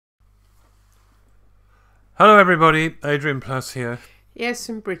Hello everybody, Adrian Plus here, Yes,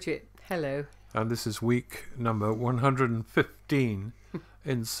 and Bridget. Hello. and this is week number 115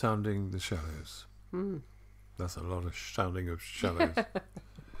 in Sounding the Shallows. That's a lot of sounding of shallows.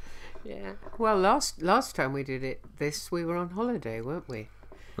 Yeah. Well, last time we did we were on holiday, weren't we?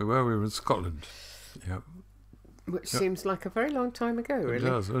 We were in Scotland. Yep, Which seems like a very long time ago, it really.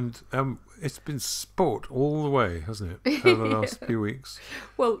 does. And it's been sport all the way, hasn't it, over the last few weeks?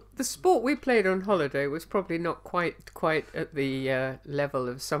 Well, the sport we played on holiday was probably not quite at the level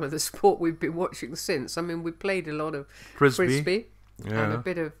of some of the sport we've been watching since. I mean, we played a lot of frisbee and a Yeah.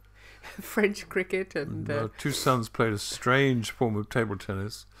 bit of French cricket, and Our two sons played a strange form of table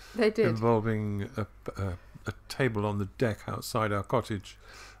tennis they did. involving a table on the deck outside our cottage.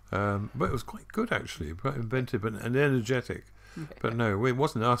 But it was quite good, actually, quite inventive and energetic. But no, it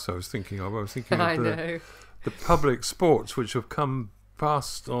wasn't us I was thinking of. I was thinking I of know. the public sports which have come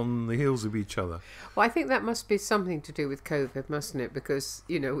fast on the heels of each other. Well, I think that must be something to do with COVID, mustn't it? Because,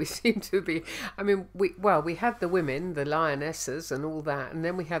 we seem to be... I mean, we had the women, the Lionesses and all that, and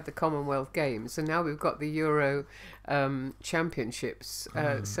then we had the Commonwealth Games, and now we've got the Euro Championships.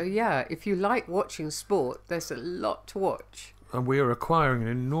 So, yeah, if you like watching sport, there's a lot to watch. And we are acquiring an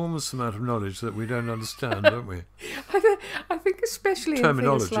enormous amount of knowledge that we don't understand, don't we? I think especially in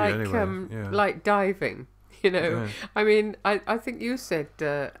Terminology, things like, anyway, yeah. like diving. Yeah. I mean, I think you said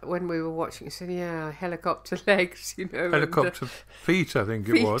when we were watching, you said, yeah, helicopter legs, Helicopter feet, I think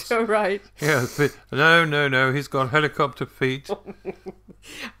it feet, was. all right. Yeah, no, he's got helicopter feet.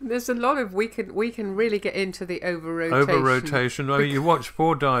 There's a lot of we can really get into the over Over-rotation. I mean, you watch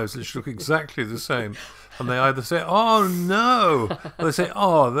four dives which look exactly the same, and they either say, "Oh no," or they say,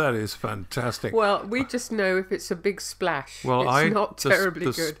 "Oh, that is fantastic." Well, we just know if it's a big splash, Well, it's not terribly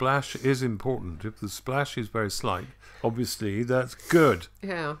the good. splash is important. If the splash is very slight, obviously that's good.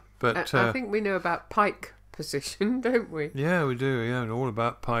 Yeah, But I think we know about pike position, don't we? yeah, we do. Yeah, and all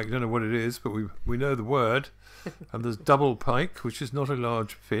about pike. Don't know what it is, but we know the word. And there's double pike, which is not a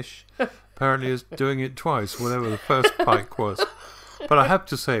large fish. Apparently, is doing it twice, whatever the first pike was. But I have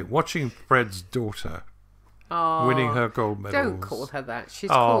to say, watching Fred's daughter winning her gold medals. Don't call her that.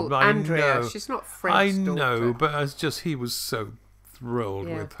 She's called I Andrea. know. She's not Fred's I know, daughter. but it's just he was so thrilled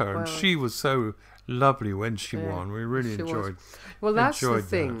Yeah, with her, and well- she was so lovely when she Yeah, won. We really she was. enjoyed. Well, that's the enjoyed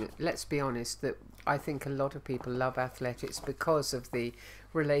thing. Let's be honest. That I think a lot of people love athletics because of the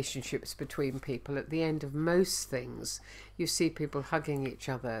relationships between people. At the end of most things, you see people hugging each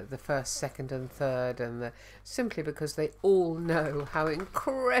other, the first, second, and third, and simply because they all know how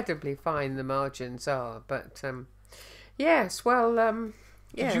incredibly fine the margins are. But yes, well,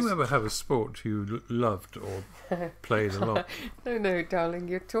 yes. Did you ever have a sport you loved or played a lot? No, darling,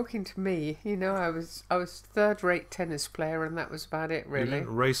 you're talking to me. I was third-rate tennis player, and that was about it, You really.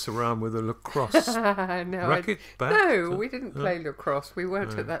 didn't race around with a lacrosse No, racket bat? no, we didn't play lacrosse. We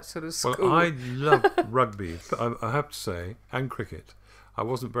weren't at that sort of school. Well, I loved rugby, but I have to say, and cricket. I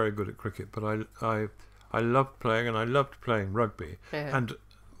wasn't very good at cricket, but I loved playing, and I loved playing rugby. Yeah. And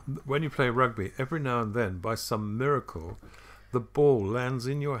when you play rugby, every now and then, by some miracle, the ball lands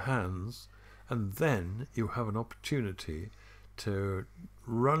in your hands, and then you have an opportunity to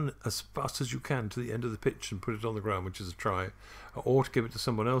run as fast as you can to the end of the pitch and put it on the ground, which is a try, or to give it to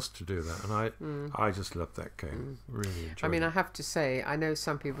someone else to do that. And I just loved that game. Really enjoyed I mean, it. I have to say, I know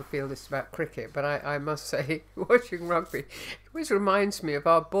some people feel this about cricket, but I must say, watching rugby, it always reminds me of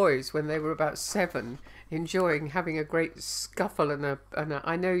our boys when they were about 7, enjoying having a great scuffle and a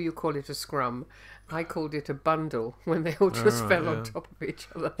I know you call it a scrum. I called it a bundle when they all just fell on top of each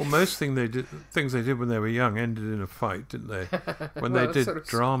other. Well, most things they did when they were young ended in a fight, didn't they? When Well, they did sort of-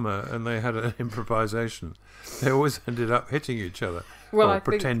 drama and they had an improvisation, they always ended up hitting each other, Well, or I think-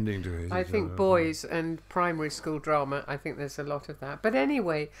 pretending to hit each I other. think boys and primary school drama, I think there's a lot of that. But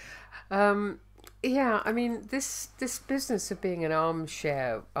anyway, yeah, I mean, this business of being an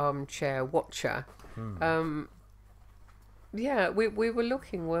armchair watcher, yeah, we were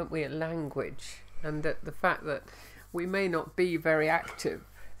looking, weren't we, at language, and at the fact that we may not be very active.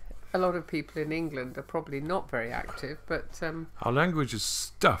 A lot of people in England are probably not very active, but Our language is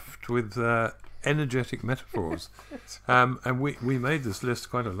stuffed with energetic metaphors, and we made this list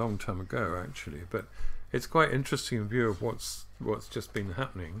quite a long time ago, actually. But it's quite interesting in view of what's just been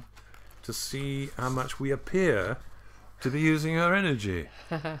happening, to see how much we appear to be using our energy.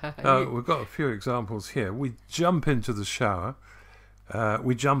 We've got a few examples here. We jump into the shower.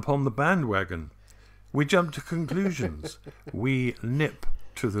 We jump on the bandwagon. We jump to conclusions. We nip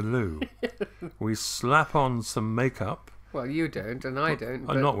to the loo. We slap on some makeup. well, you don't, and I don't.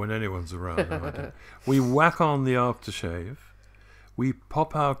 But Not when anyone's around. No, I don't. We whack on the aftershave. We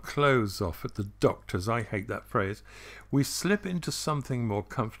pop our clothes off at the doctor's. I hate that phrase. We slip into something more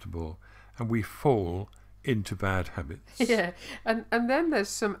comfortable, and we fall into bad habits. Yeah, and then there's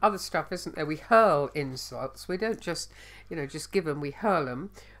some other stuff, isn't there? We hurl insults. We don't just, just give them. We hurl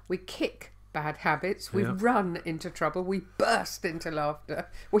them. We kick bad habits. We run into trouble. We burst into laughter.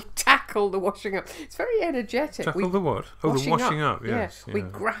 We tackle the washing up. It's very energetic. Tackle the what? Oh, the washing up. Yes. Yeah. We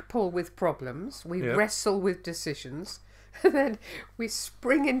grapple with problems. We wrestle with decisions. And then we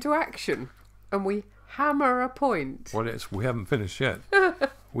spring into action, and we hammer a point. Well, we haven't finished yet.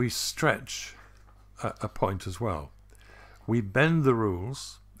 We stretch a point as well. We bend the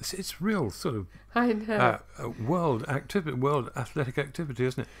rules. It's real sort of I know. world athletic activity,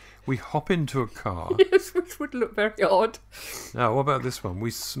 isn't it? We hop into a car. Yes, which would look very odd. Now, what about this one?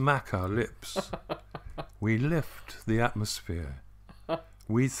 We smack our lips. We lift the atmosphere.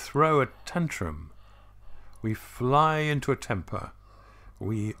 We throw a tantrum. We fly into a temper.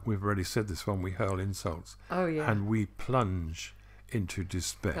 We've already said this one. We hurl insults. Oh, yeah. And we plunge into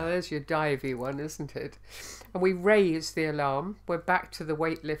despair. Oh, there's your divey one, isn't it? And we raise the alarm. We're back to the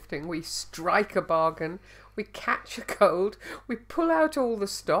weightlifting. We strike a bargain. We catch a cold. We pull out all the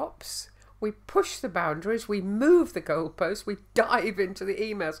stops. We push the boundaries. We move the goalposts. We dive into the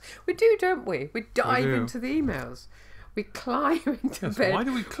emails. We do, don't we? We dive into the emails. We climb into bed. Why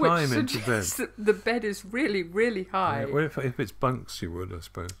do we climb into bed? That the bed is really, really high. Yeah, well, if it's bunks, you would, I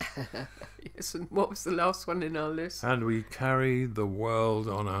suppose. Yes, and what was the last one in our list? And we carry the world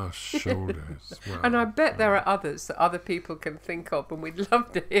on our shoulders. Well, and I bet there are others that other people can think of, and we'd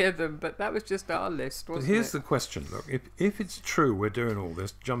love to hear them, but that was just our list, wasn't it? But here's the question, look. If it's true we're doing all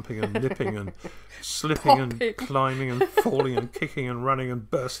this, jumping and nipping and slipping and climbing and falling and kicking and running and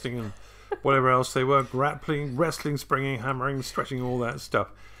bursting and whatever else they were, grappling, wrestling, springing, hammering, stretching, all that stuff.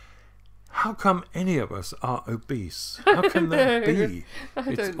 How come any of us are obese? How can that be?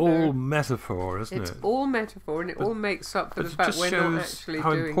 It's all metaphor, isn't it? It's all metaphor, and it all makes up for the fact we're not actually doing it.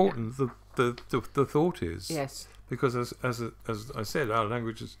 How important the thought is. Yes. Because as I said, our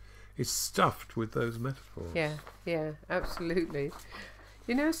language is stuffed with those metaphors. Yeah, absolutely.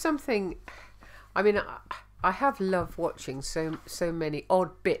 You know something? I mean, I have loved watching so many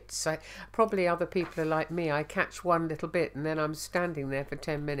odd bits. Probably other people are like me. I catch one little bit and then I'm standing there for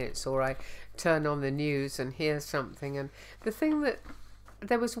 10 minutes, or I turn on the news and hear something. And the thing that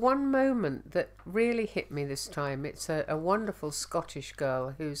there was one moment that really hit me this time. It's a wonderful Scottish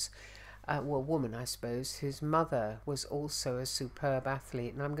girl who's woman, I suppose, whose mother was also a superb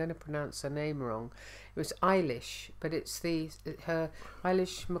athlete, and I'm going to pronounce her name wrong. It was Eilish, but it's her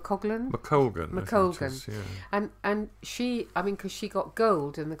Eilish McColgan. McColgan. Yeah. And she, I mean, because she got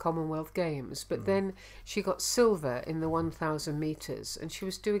gold in the Commonwealth Games, but then she got silver in the 1,000 metres, and she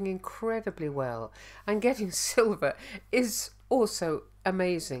was doing incredibly well. And getting silver is also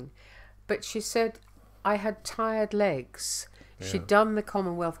amazing. But she said, I had tired legs. Yeah. She'd done the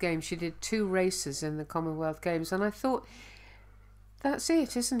Commonwealth Games. She did 2 races in the Commonwealth Games. And I thought, that's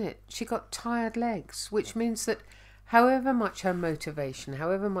it, isn't it? She got tired legs, which means that however much her motivation,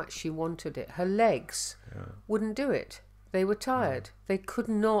 however much she wanted it, her legs wouldn't do it. They were tired. They could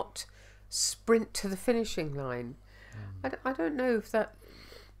not sprint to the finishing line. I don't know if that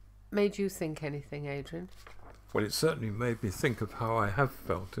made you think anything, Adrian. Well, it certainly made me think of how I have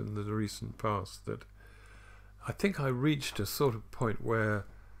felt in the recent past, that I think I reached a sort of point where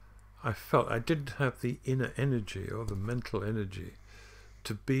I felt I didn't have the inner energy or the mental energy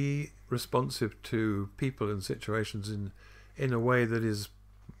to be responsive to people and situations in a way that is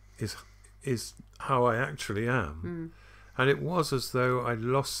how I actually am. And it was as though I'd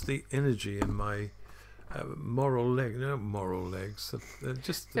lost the energy in my moral legs.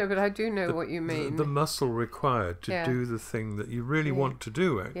 But I do know what you mean. The muscle required to do the thing that you really want to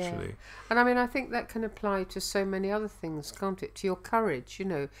do, actually. Yeah. And I mean, I think that can apply to so many other things, can't it? To your courage,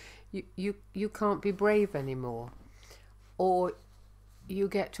 you can't be brave anymore, or you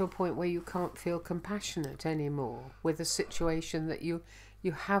get to a point where you can't feel compassionate anymore with a situation that you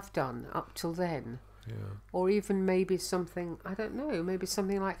have done up till then. Yeah. Or even maybe something, I don't know, maybe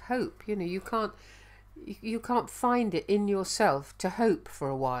something like hope. You can't find it in yourself to hope for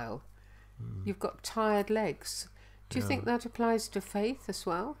a while. You've got tired legs. Do you think that applies to faith as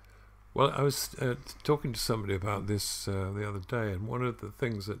well? Well, I was talking to somebody about this the other day, and one of the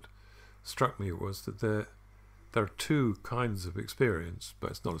things that struck me was that there are 2 kinds of experience,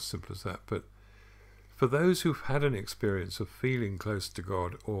 but it's not as simple as that. But for those who've had an experience of feeling close to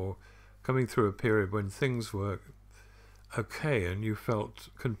God, or coming through a period when things were okay and you felt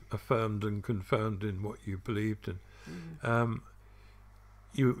affirmed and confirmed in what you believed in,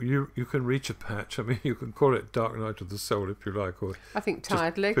 you can reach a patch. I mean, you can call it Dark Night of the Soul if you like, or I think just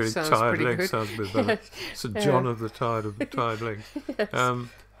Tired Legs sounds Tired pretty Legs good. sounds a bit better. St. John of the Tired Legs. Yes.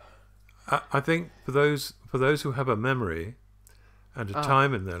 I think for those who have a memory and a Ah.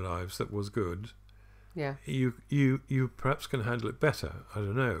 time in their lives that was good, Yeah. you perhaps can handle it better. I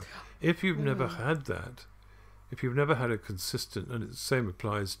don't know. If you've never had that, if you've never had a consistent, and the same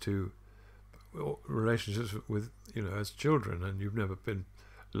applies to relationships with, as children, and you've never been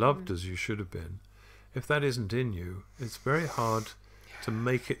loved as you should have been, if that isn't in you, it's very hard to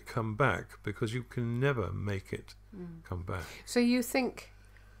make it come back, because you can never make it come back. So you think,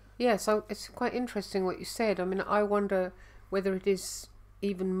 yes, it's quite interesting what you said. I mean, I wonder whether it is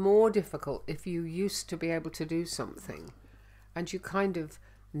even more difficult if you used to be able to do something and you kind of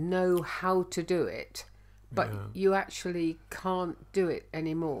know how to do it, but Yeah. you actually can't do it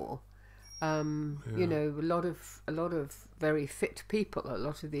anymore. You know, a lot of very fit people, a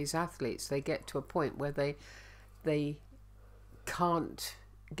lot of these athletes, they get to a point where they can't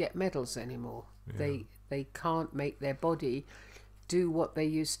get medals anymore. They can't make their body do what they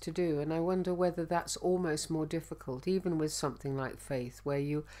used to do, and I wonder whether that's almost more difficult, even with something like faith, where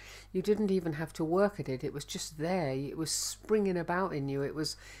you didn't even have to work at it. It was just there. It was springing about in you. It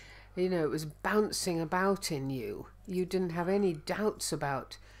was, it was bouncing about in you. You didn't have any doubts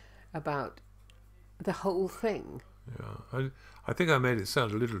about the whole thing. Yeah, I think I made it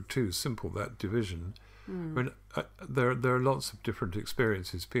sound a little too simple, that division. I mean, there are lots of different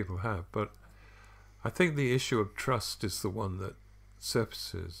experiences people have, but I think the issue of trust is the one that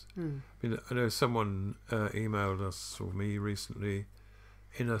surfaces. I mean, I know someone emailed us or me recently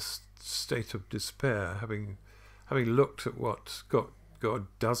in a state of despair, having looked at what God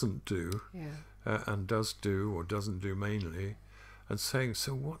doesn't do, and does do or doesn't do mainly, and saying,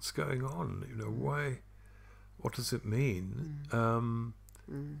 so what's going on? Why? What does it mean? And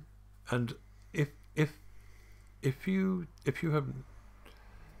if you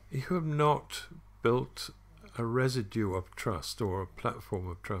have not built a residue of trust or a platform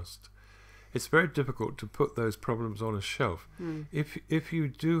of trust, it's very difficult to put those problems on a shelf. If you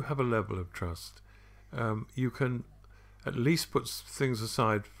do have a level of trust, you can at least put things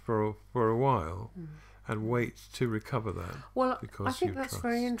aside for a while and wait to recover that. Well, because I think you that's trust.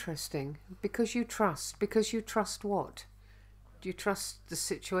 very interesting. Because you trust what? Do you trust the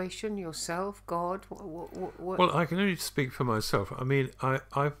situation, yourself, God? What? Well, I can only speak for myself. I mean,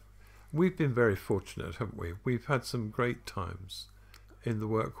 we've been very fortunate, haven't we? We've had some great times in the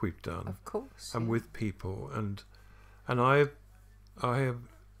work we've done, Of course. and with people, and I have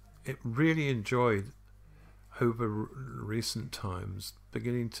really enjoyed over recent times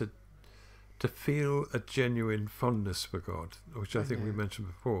beginning to feel a genuine fondness for God, which I think we mentioned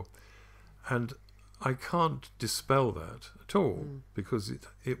before, and I can't dispel that at all because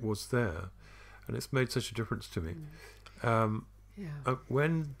it was there, and it's made such a difference to me.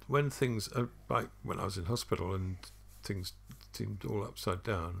 When things, like when I was in hospital and things seemed all upside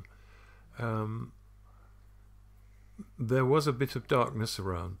down, there was a bit of darkness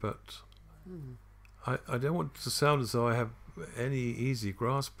around, but I don't want to sound as though I have any easy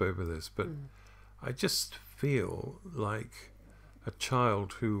grasp over this, but I just feel like a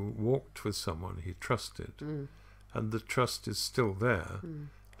child who walked with someone he trusted, and the trust is still there,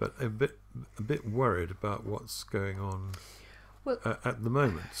 but a bit worried about what's going on at the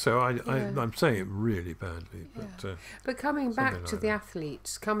moment. So I'm saying it really badly, but coming back to the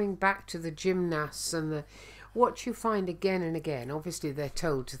athletes, coming back to the gymnasts, and what you find again and again, obviously they're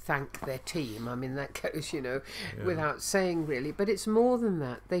told to thank their team. I mean, that goes, without saying really, but it's more than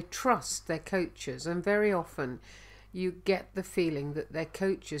that. They trust their coaches, and very often you get the feeling that their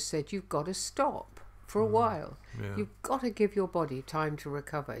coaches said, you've got to stop for a while. You've got to give your body time to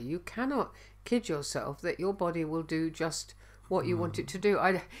recover. You cannot kid yourself that your body will do just what you want it to do.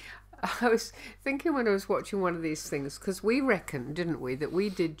 I was thinking when I was watching one of these things, because we reckoned, didn't we, that we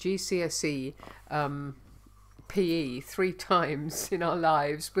did GCSE PE 3 times in our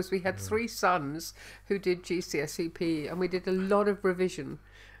lives, because we had 3 sons who did GCSE PE, and we did a lot of revision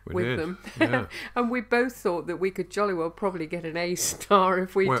with them. And we both thought that we could jolly well probably get an A star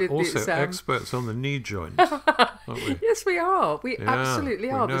if we did the exam. We're also experts on the knee joint, aren't we? Yes, we are. We absolutely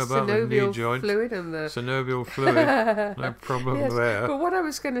are. We know The about the knee synovial joint. fluid and the Synovial fluid, no problem there. But what I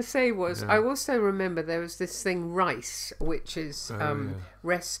was going to say was, I also remember there was this thing, RICE, which is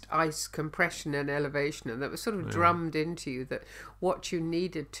rest, ice, compression and elevation, and that was sort of drummed into you that what you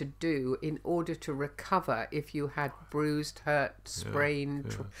needed to do in order to recover if you had bruised, hurt,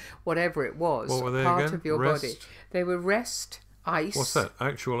 sprained, whatever it was, What were they part again? of your Rest? body. They were rest, ice. What's that?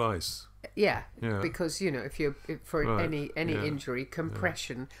 Actual ice? Yeah, Yeah. because for Right, any yeah, injury,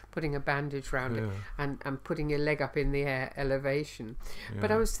 compression, putting a bandage around it, Yeah. and putting your leg up in the air, elevation.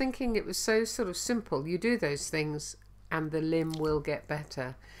 But I was thinking it was so sort of simple. You do those things, and the limb will get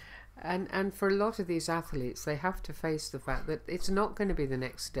better. And for a lot of these athletes, they have to face the fact that it's not going to be the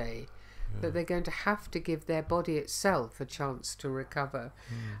next day. That they're going to have to give their body itself a chance to recover,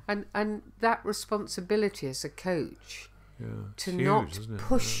 and that responsibility as a coach to It's not huge, isn't it?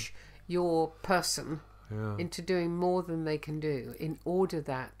 push your person Yeah. into doing more than they can do, in order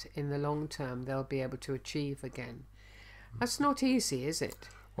that in the long term they'll be able to achieve again. That's not easy, is it?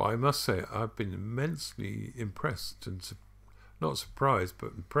 Well, I must say I've been immensely impressed and not surprised,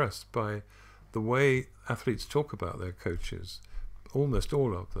 but impressed by the way athletes talk about their coaches, almost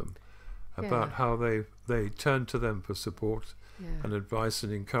all of them, about how they turn to them for support and advice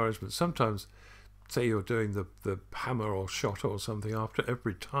and encouragement. Sometimes, say you're doing the hammer or shot or something, after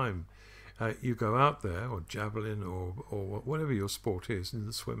every time you go out there, or javelin or whatever your sport is in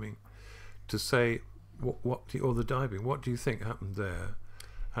the swimming, to say or the diving, what do you think happened there?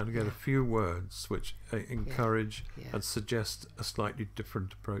 And get a few words which encourage and suggest a slightly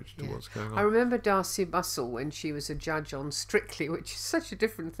different approach to what's going on. I remember Darcy Bussell when she was a judge on Strictly, which is such a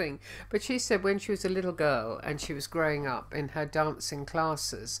different thing. But she said when she was a little girl and she was growing up in her dancing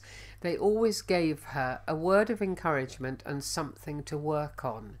classes, they always gave her a word of encouragement and something to work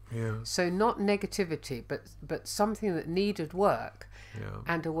on. Yeah. So not negativity, but something that needed work,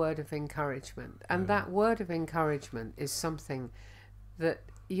 and a word of encouragement. And that word of encouragement is something that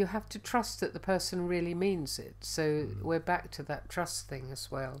you have to trust that the person really means it. So we're back to that trust thing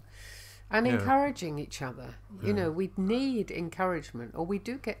as well. And encouraging each other. You know, we need encouragement, or we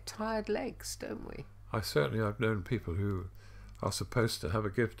do get tired legs, don't we? I've known people who are supposed to have a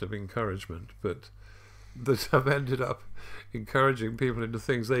gift of encouragement, but that have ended up encouraging people into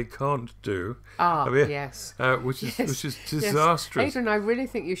things they can't do. Yes. Which is disastrous. Adrian, I really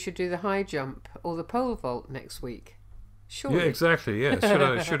think you should do the high jump or the pole vault next week. Surely. Yeah, exactly.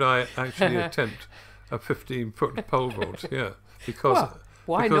 Yeah. Should I actually attempt a 15-foot pole vault? Yeah, because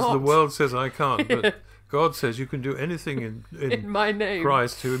why because not? the world says I can't, but God says you can do anything in my name.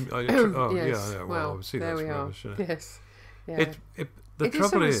 Christ. Yes. Well, obviously there that's we rubbish. are. Yes. Yeah. The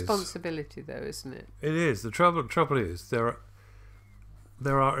trouble is a responsibility, though, isn't it? It is. The trouble is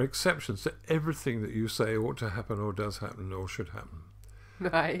there are exceptions to everything that you say ought to happen or does happen or should happen.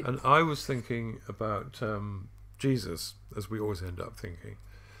 Right. And I was thinking about Jesus, as we always end up thinking,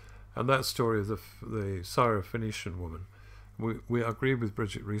 and that story of the Syrophoenician woman. We agreed with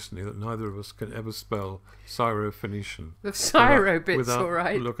Bridget recently that neither of us can ever spell Syrophoenician. The Syro bit's without all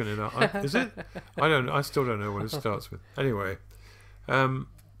right. looking it up. Is it? I still don't know what it starts with. Anyway,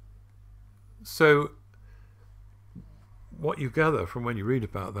 so what you gather from when you read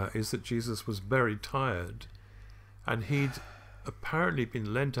about that is that Jesus was very tired, and he'd apparently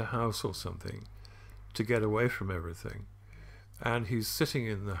been lent a house or something to get away from everything, and he's sitting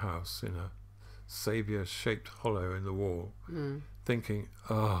in the house in a saviour-shaped hollow in the wall, thinking,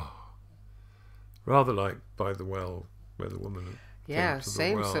 rather like by the well where the woman came to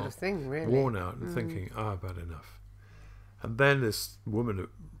same the well, sort of thing, really. worn out and thinking, I've had enough. And then this woman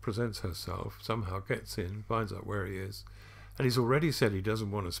presents herself, somehow gets in, finds out where he is, and he's already said he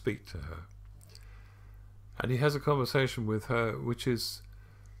doesn't want to speak to her. And he has a conversation with her, which is,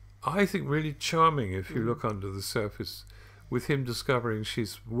 I think, really charming if you look under the surface, with him discovering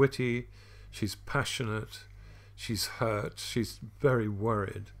she's witty, she's passionate, she's hurt, she's very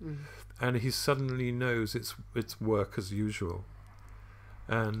worried, and he suddenly knows it's work as usual.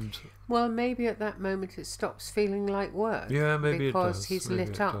 And well, maybe at that moment it stops feeling like work. Yeah, maybe it does. Because he's Maybe lit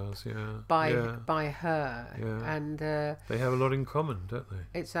it up does, yeah. by her. Yeah. And they have a lot in common, don't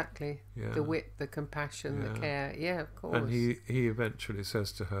they? exactly. Yeah. The wit, the compassion, the care. Yeah, of course. And he eventually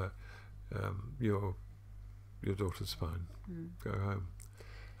says to her, your daughter's fine. Go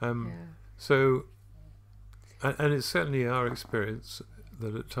home. So, and it's certainly our experience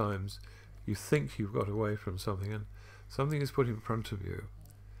that at times you think you've got away from something, and something is put in front of you,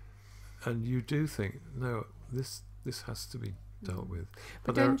 and you do think, no, this has to be dealt with.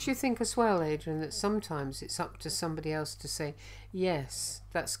 But don't you think as well, Adrian, that sometimes it's up to somebody else to say, yes,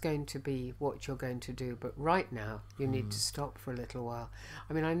 that's going to be what you're going to do, but right now you need to stop for a little while.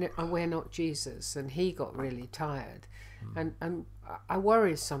 I mean, I know we're not Jesus, and he got really tired. And I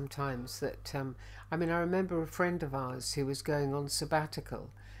worry sometimes that, I mean, I remember a friend of ours who was going on sabbatical,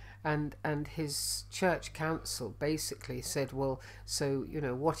 and his church council basically said, well, so,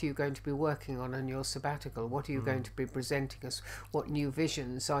 what are you going to be working on your sabbatical? What are you going to be presenting us? What new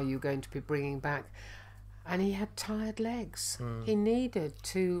visions are you going to be bringing back? and he had tired legs. Mm. He needed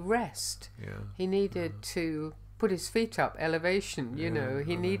to rest. Yeah. He needed to put his feet up, elevation, you know.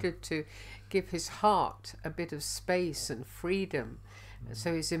 He needed to give his heart a bit of space and freedom,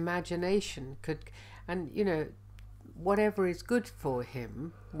 so his imagination could, and, you know, whatever is good for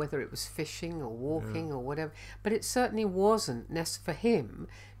him, whether it was fishing or walking or whatever, but it certainly wasn't for him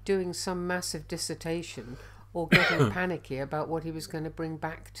doing some massive dissertation or getting panicky about what he was going to bring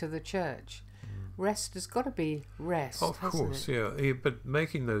back to the church. Rest has got to be rest. Of course, it? yeah. But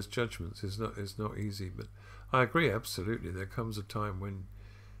making those judgments is not easy. But I agree absolutely. There comes a time when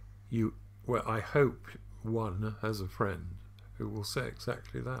I hope one has a friend who will say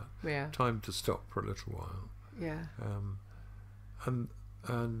exactly that. Yeah. Time to stop for a little while. Yeah. And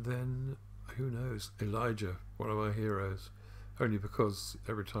then who knows? Elijah, one of my heroes, only because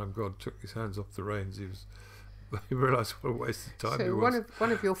every time God took his hands off the reins, he realised what a waste of time so it was.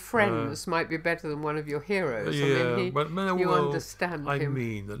 one of your friends might be better than one of your heroes. Yeah, I mean, you understand I him.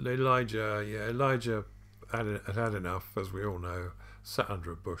 mean that Elijah had enough, as we all know, sat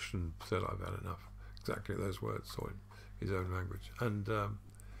under a bush and said, "I've had enough." Exactly those words, or in his own language. And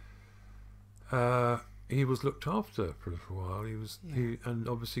he was looked after for a little while. And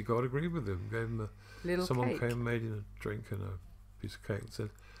obviously God agreed with him. Gave him someone cake. came, made him a drink and a piece of cake, and said,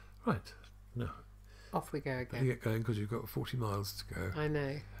 "Right, no, Off we go you again. get going because you've got 40 miles to go." I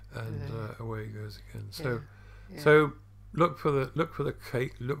know. And away he goes again. Yeah. So look for the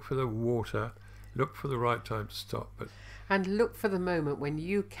cake, look for the water, look for the right time to stop. And look for the moment when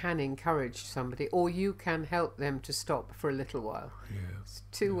you can encourage somebody or you can help them to stop for a little while. It's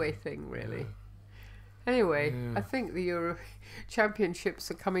a two-way thing, really. Yeah. Anyway, Yeah. I think the Euro Championships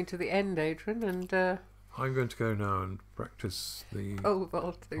are coming to the end, Adrian, and I'm going to go now and practice the pole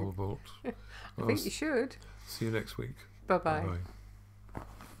vaulting. pole vault. I think you should. See you next week. Bye-bye. Bye-bye.